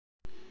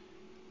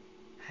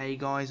Hey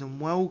guys,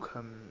 and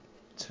welcome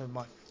to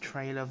my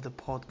trailer of the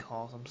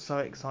podcast. I'm so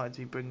excited to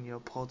be bringing you a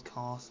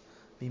podcast.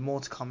 Be more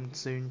to come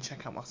soon.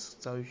 Check out my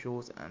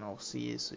socials, and I'll see you soon.